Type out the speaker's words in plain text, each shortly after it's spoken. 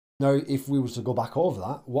Now, if we was to go back over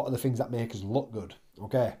that, what are the things that make us look good?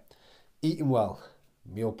 Okay, eating well,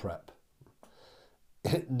 meal prep,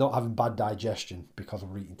 not having bad digestion because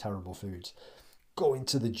we're eating terrible foods, going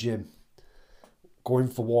to the gym, going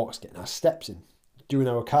for walks, getting our steps in, doing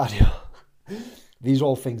our cardio. These are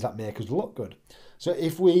all things that make us look good. So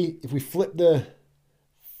if we flip the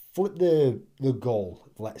goal,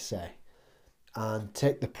 let's say, and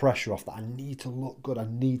take the pressure off that I need to look good, I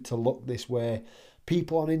need to look this way.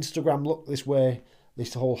 People on Instagram look this way.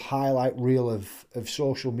 This whole highlight reel of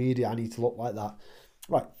social media, I need to look like that.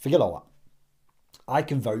 Right, forget all that. I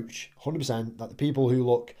can vouch 100% that the people who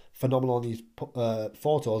look phenomenal on these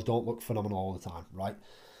photos don't look phenomenal all the time, right?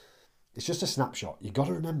 It's just a snapshot. You've got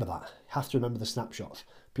to remember that. You have to remember the snapshots.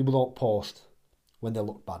 People don't post when they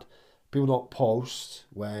look bad. People don't post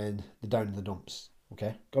when they're down in the dumps,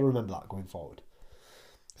 okay? Got to remember that going forward.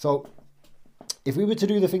 So if we were to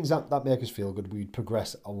do the things that make us feel good, we'd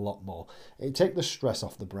progress a lot more. It'd take the stress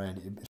off the brain.